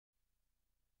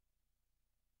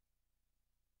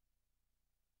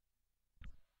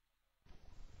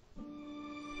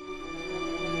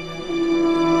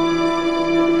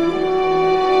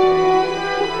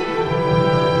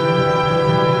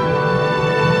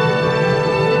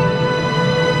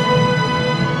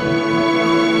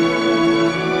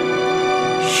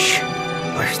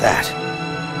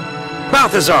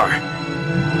Balthazar!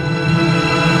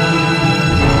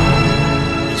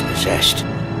 He's possessed.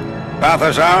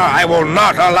 Balthazar, I will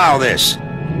not allow this!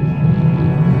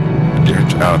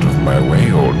 Get out of my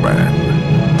way, old man.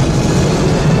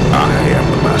 I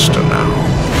am the master now.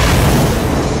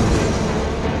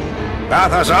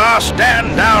 Balthazar,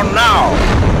 stand down now!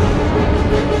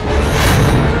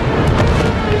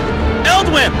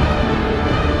 Eldwin!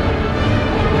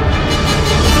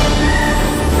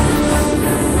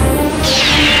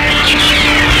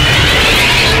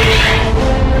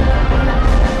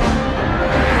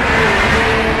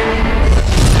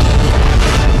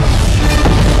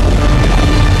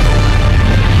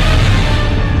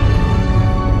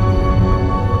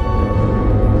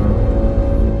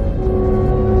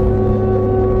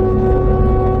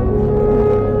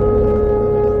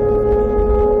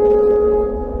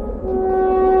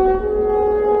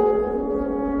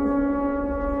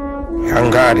 Young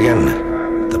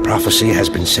Guardian, the prophecy has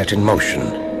been set in motion.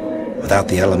 Without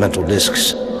the elemental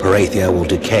discs, Perathia will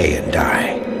decay and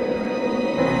die.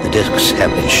 The discs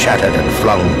have been shattered and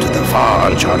flung to the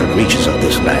far uncharted reaches of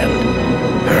this land.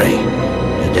 Hurry.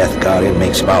 The Death Guardian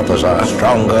makes Balthazar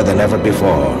stronger than ever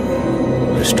before.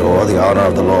 Restore the honor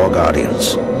of the Lore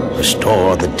Guardians.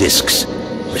 Restore the discs.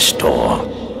 Restore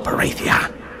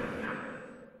Perathia.